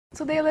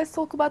Today let's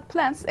talk about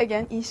plants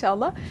again,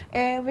 inshallah.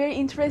 A very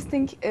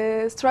interesting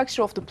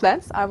structure of the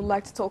plants I would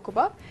like to talk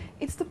about.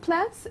 It's the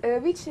plants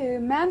which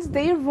mend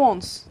their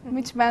wounds,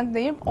 which mend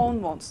their own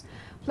wounds.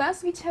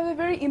 Plants which have a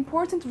very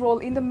important role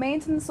in the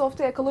maintenance of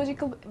the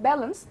ecological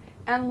balance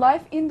and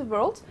life in the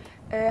world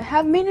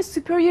have many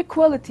superior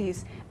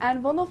qualities.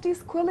 And one of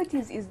these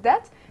qualities is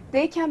that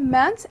they can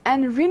mend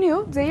and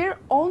renew their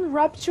own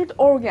ruptured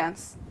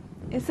organs.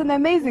 It's an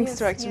amazing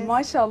structure, yes.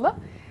 mashallah.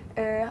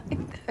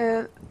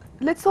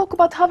 Let's talk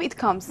about how it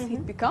comes.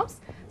 It becomes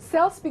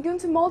cells begin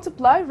to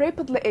multiply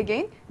rapidly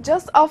again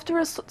just after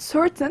a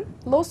certain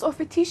loss of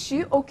a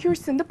tissue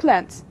occurs in the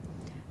plant.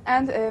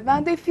 And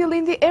when they fill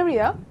in the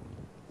area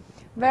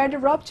where the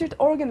ruptured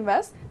organ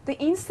was, the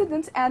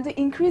incident and the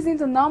increase in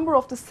the number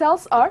of the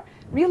cells are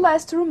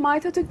realized through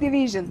mitotic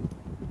division.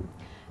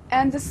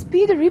 And the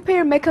speedy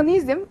repair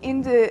mechanism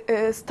in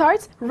the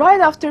starts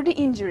right after the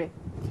injury.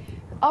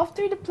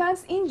 After the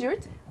plant's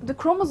injured, the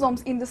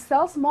chromosomes in the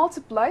cells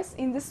multiplies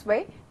in this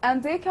way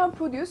and they can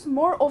produce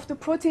more of the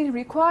protein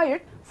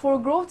required for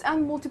growth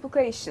and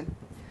multiplication.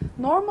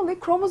 Normally,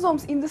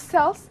 chromosomes in the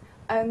cells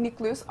and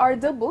nucleus are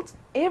doubled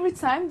every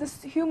time the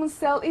human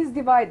cell is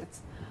divided.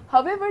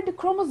 However, the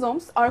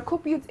chromosomes are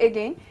copied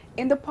again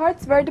in the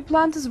parts where the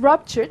plant is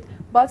ruptured,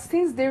 but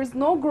since there is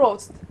no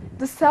growth,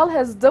 the cell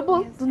has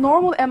doubled the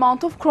normal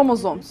amount of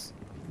chromosomes.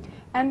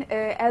 And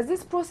as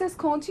this process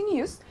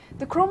continues,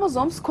 the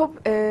chromosomes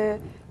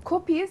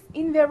copies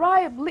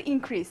invariably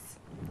increase.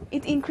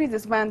 It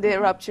increases when the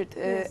ruptured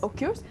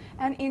occurs,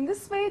 and in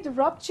this way the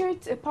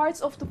ruptured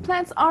parts of the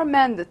plants are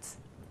mended.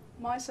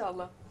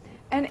 Mashallah.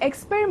 An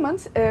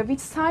experiment which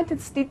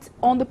scientists did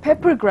on the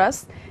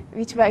peppergrass,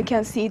 which I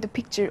can see the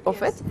picture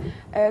of it,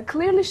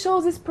 clearly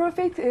shows its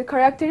perfect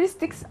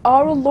characteristics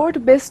our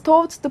Lord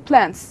bestowed the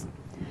plants.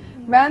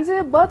 When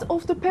the bud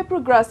of the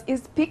peppergrass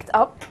is picked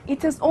up,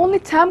 it has only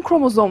 10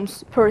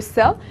 chromosomes per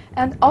cell,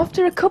 and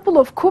after a couple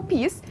of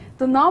copies,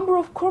 the number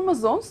of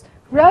chromosomes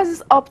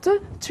rises up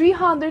to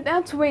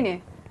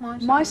 320.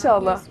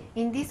 Mashallah. Yes.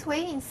 In this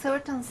way, in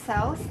certain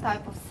cells,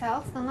 type of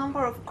cells, the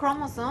number of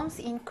chromosomes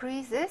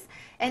increases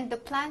and the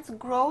plants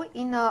grow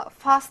in a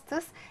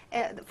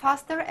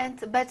faster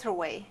and better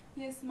way.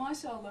 Yes,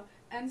 mashallah.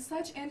 And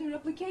such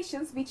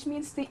endroreplications, which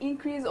means the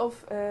increase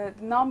of the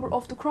number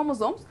of the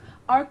chromosomes,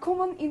 are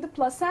common in the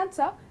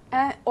placenta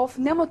of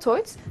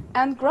nematodes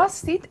and grass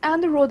seed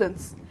and the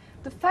rodents.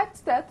 The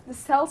fact that the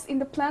cells in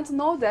the plant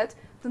know that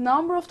the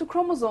number of the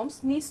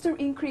chromosomes needs to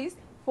increase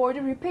for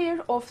the repair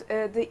of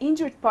the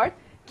injured part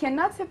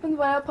cannot happen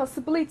via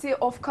possibility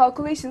of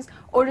calculations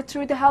or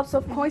through the help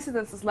of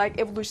coincidences like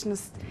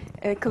evolutionists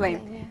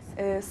claim.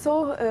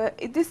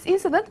 This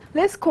incident,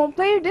 let's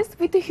compare this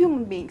with the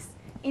human beings.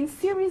 In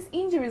serious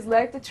injuries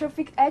like the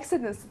traffic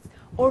accidents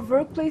or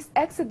workplace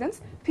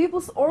accidents,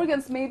 people's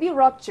organs may be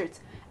ruptured.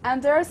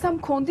 And there are some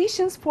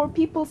conditions for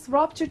people's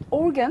ruptured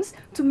organs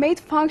to make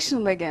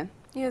functional again.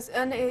 Yes,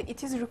 and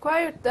it is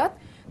required that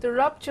the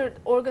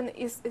ruptured organ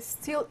is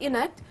still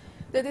intact,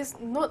 that is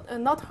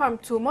not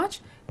harmed too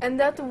much, and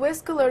that the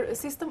vascular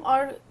system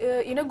are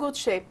in a good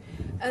shape.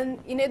 And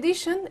in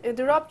addition,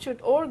 the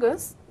ruptured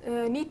organs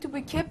need to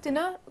be kept in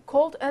a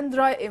cold and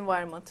dry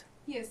environment.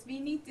 Yes, we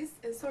need these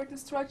certain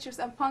structures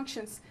and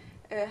functions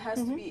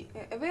has to be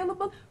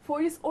available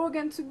for this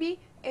organ to be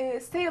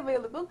stay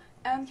available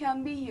and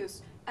can be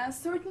used. And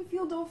certain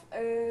field of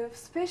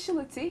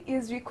specialty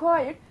is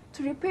required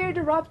to repair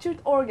the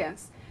ruptured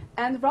organs.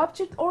 And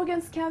ruptured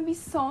organs can be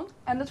sewn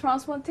and the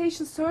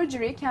transplantation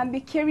surgery can be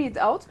carried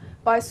out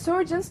by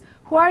surgeons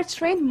who are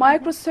trained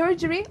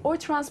microsurgery or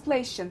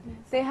transplantation.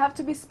 They have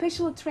to be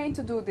specially trained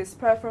to do this,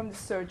 perform this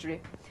surgery.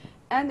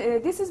 And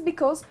this is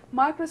because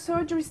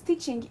microsurgery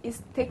stitching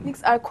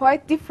techniques are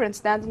quite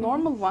different than the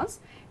normal ones.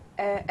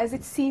 As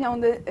it's seen on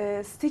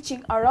the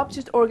stitching a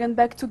ruptured organ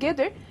back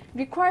together,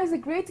 requires a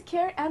great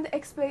care and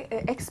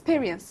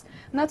experience.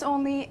 Not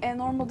only a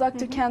normal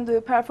doctor can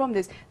perform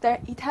this.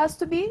 It has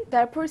to be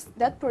that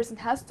person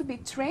has to be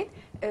trained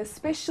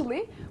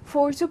specially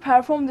to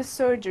perform the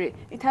surgery.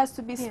 It has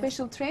to be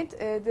special trained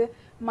the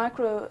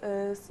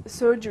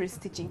microsurgery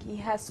stitching. He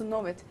has to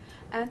know it.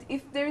 And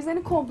if there is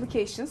any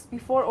complications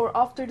before or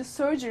after the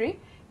surgery,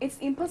 it's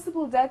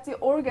impossible that the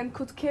organ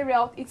could carry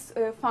out its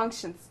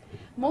functions.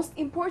 Most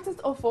important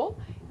of all,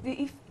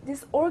 if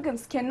these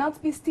organs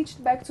cannot be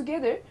stitched back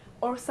together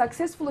or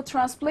successfully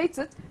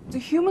transplanted, the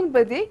human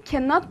body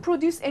cannot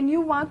produce a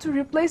new one to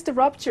replace the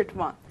ruptured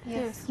one.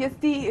 Yes. Yet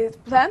the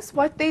plants,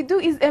 what they do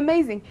is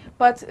amazing,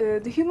 but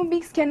the human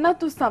beings cannot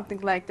do something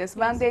like this.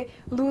 When they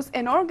lose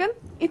an organ,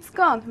 it's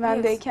gone.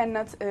 When they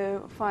cannot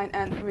find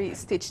and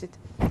re-stitch it,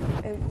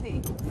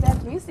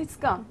 that means it's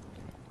gone.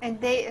 And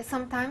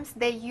sometimes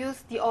they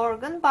use the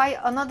organ by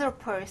another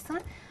person,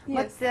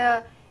 but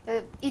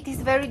it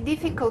is very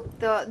difficult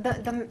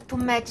to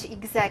match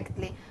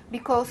exactly,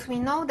 because we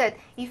know that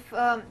if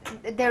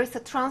there is a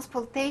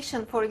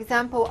transplantation, for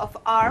example, of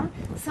arm,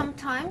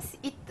 sometimes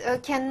it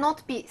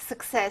cannot be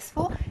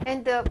successful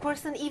and the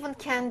person even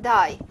can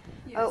die.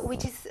 Yes.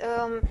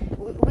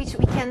 which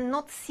we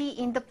cannot see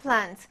in the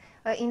plants.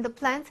 In the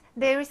plants,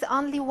 there is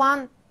only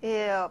one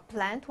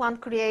plant, one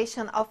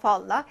creation of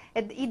Allah.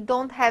 It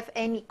don't have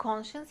any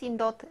conscience,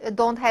 it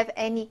don't have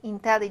any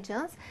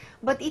intelligence,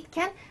 but it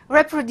can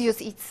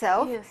reproduce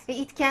itself. Yes.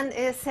 It can,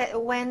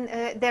 when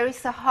there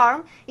is a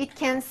harm, it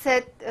can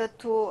set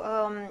to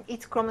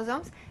its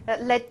chromosomes,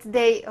 let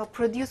they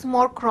produce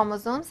more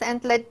chromosomes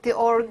and let the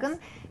organ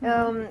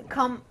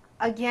come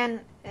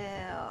again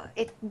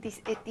at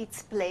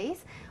its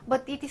place.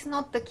 But it is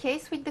not the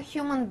case with the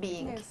human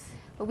being. Yes.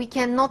 We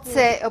cannot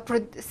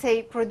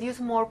say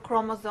produce more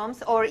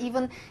chromosomes, or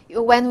even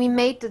when we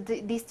made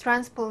this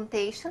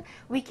transplantation,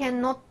 we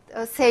cannot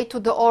say to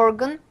the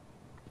organ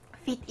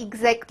fit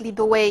exactly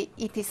the way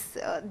it is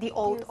the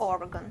old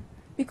organ.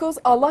 Because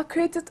Allah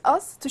created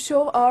us to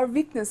show our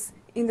weakness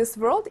in this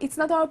world. It's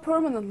not our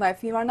permanent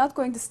life. We are not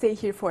going to stay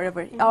here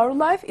forever. Our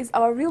life is,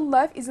 our real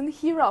life is in the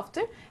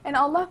hereafter, and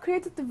Allah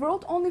created the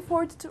world only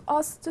for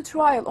us to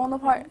trial,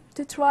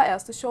 to try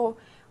us, to show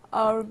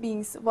our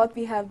beings what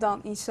we have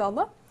done,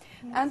 inshallah.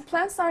 Yes. And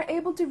plants are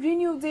able to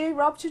renew their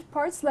ruptured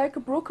parts like a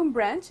broken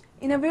branch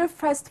in a very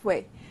fast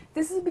way.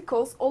 This is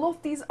because all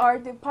of these are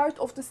the part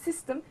of the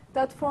system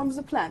that forms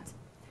the plant.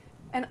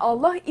 And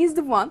Allah is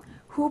the one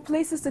who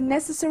places the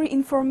necessary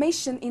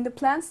information in the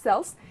plant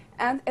cells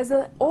and as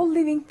all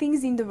living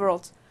things in the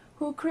world,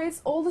 who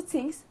creates all the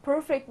things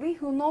perfectly,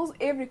 who knows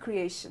every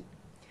creation.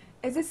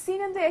 As is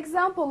seen in the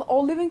example,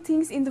 all living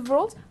things in the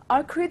world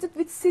are created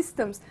with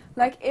systems,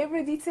 like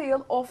every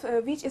detail of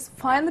which is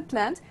finely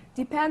planned,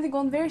 depending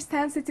on very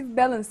sensitive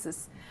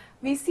balances.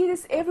 We see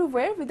this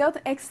everywhere without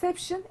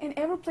exception. In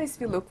every place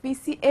we look, we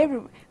see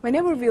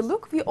whenever we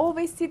look, we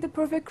always see the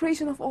perfect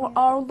creation of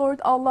our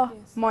Lord Allah,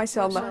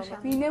 mashallah.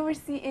 We never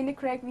see any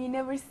crack, we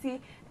never see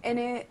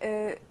any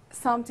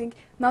something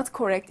not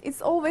correct.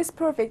 It's always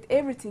perfect,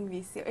 everything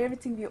we see,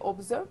 everything we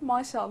observe,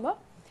 mashallah.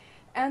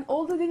 And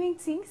all the living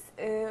things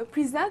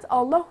present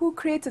Allah who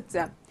created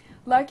them.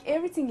 Like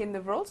everything in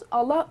the world,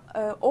 Allah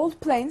all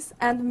plans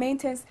and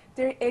maintains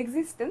their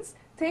existence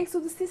thanks to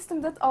the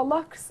system that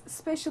Allah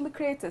specially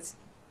created.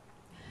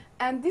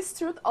 And this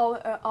truth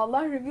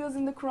Allah reveals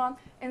in the Quran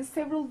in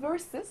several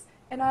verses,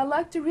 and I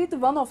like to read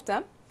one of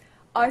them.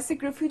 I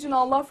seek refuge in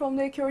Allah from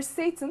the accursed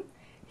Satan,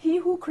 he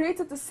who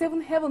created the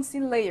 7 heavens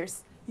in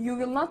layers. You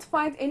will not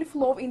find any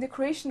flaw in the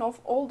creation of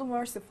all the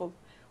merciful.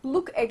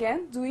 Look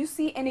again, do you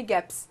see any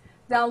gaps?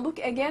 Then look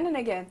again and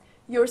again.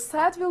 Your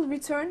sight will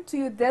return to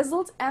you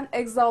dazzled and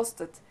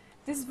exhausted.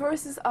 These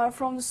verses are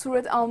from the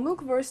Surah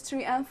Al-Mulk, verse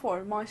 3 and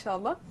 4,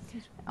 mashallah.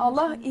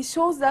 Allah, He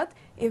shows that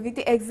with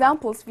the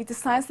examples, with the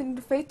science and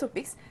the faith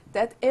topics,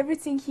 that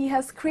everything He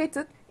has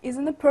created is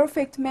in a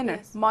perfect manner,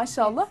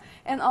 mashallah.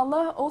 And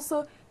Allah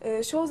also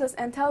shows us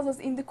and tells us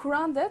in the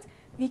Quran that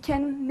we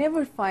can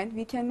never find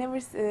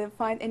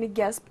any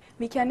gasp,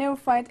 we can never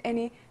find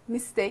any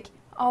mistake.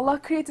 Allah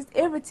created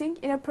everything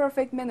in a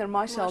perfect manner,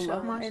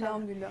 mashallah.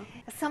 Alhamdulillah.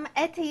 Some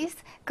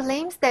atheists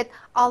claims that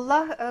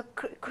Allah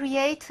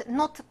creates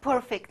not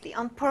perfectly,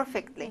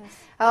 imperfectly.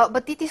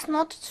 But it is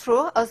not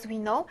true, as we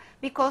know,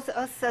 because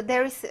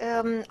there is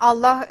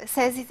Allah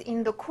says it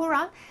in the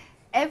Quran.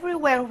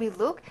 Everywhere we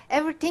look,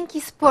 everything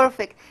is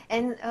perfect,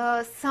 and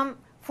some,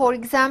 for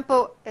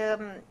example,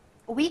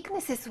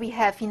 weaknesses we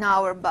have in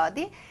our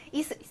body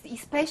is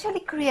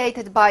especially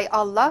created by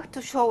Allah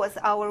to show us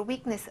our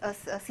weakness, as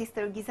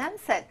Sister Gizem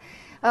said,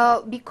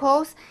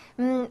 because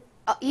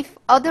if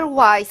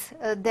otherwise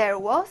there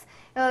was,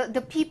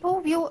 the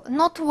people will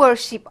not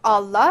worship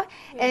Allah,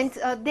 and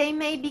they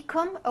may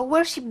become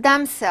worship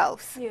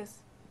themselves.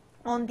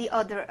 On the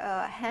other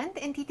hand,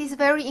 and it is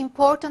very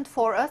important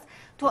for us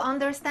to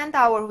understand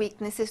our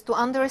weaknesses, to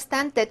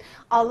understand that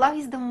Allah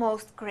is the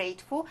most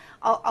grateful,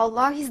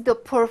 Allah is the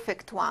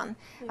perfect one,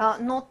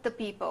 not the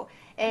people.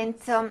 And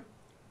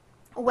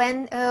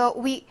when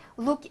we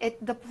look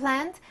at the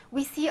plant,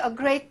 we see a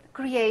great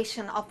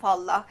creation of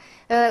Allah,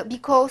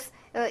 because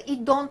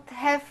it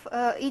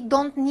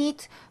don't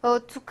need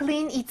to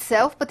clean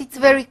itself, but it's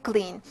very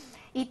clean.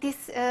 It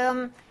is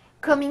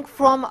coming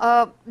from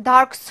a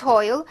dark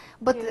soil,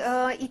 but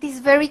it is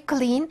very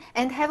clean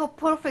and have a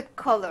perfect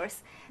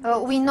colors.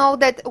 We know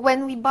that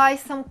when we buy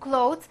some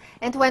clothes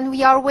and when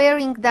we are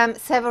wearing them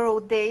several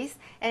days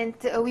and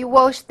we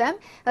wash them,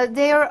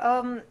 their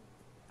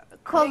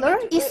color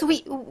is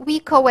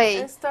weak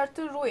away. And start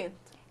to ruin.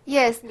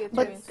 Yes,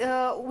 but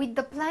with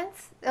the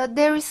plants,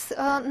 there is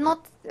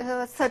not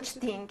such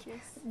thing.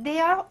 They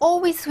are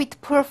always with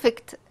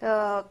perfect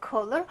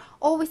color,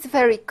 always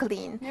very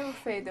clean. Never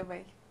fade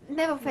away.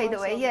 Never fade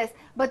away, yes.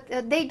 But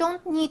they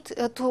don't need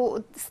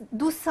to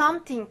do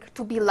something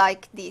to be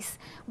like this.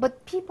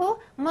 But people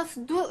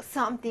must do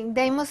something.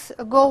 They must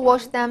go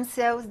wash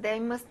themselves. They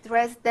must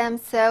dress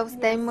themselves.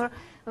 They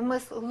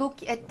must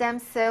look at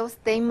themselves.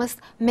 They must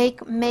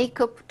make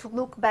makeup to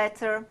look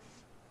better.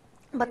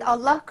 But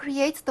Allah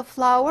creates the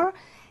flower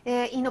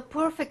in a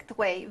perfect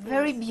way,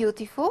 very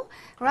beautiful,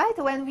 right?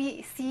 When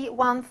we see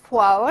one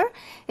flower,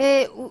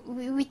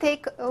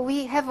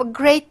 we have a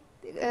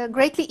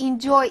greatly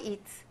enjoy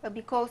it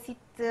because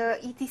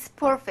it is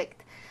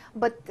perfect.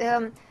 but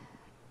the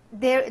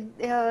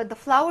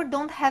flower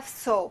don't have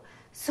soul.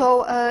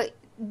 So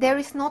there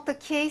is not a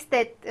case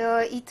that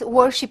it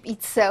worship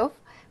itself,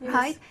 Yes.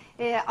 right?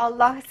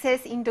 Allah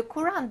says in the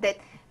Quran that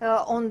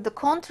on the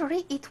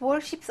contrary, it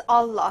worships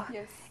Allah,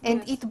 Yes. and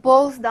Yes. it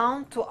bows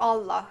down to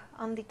Allah,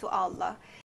 only to Allah.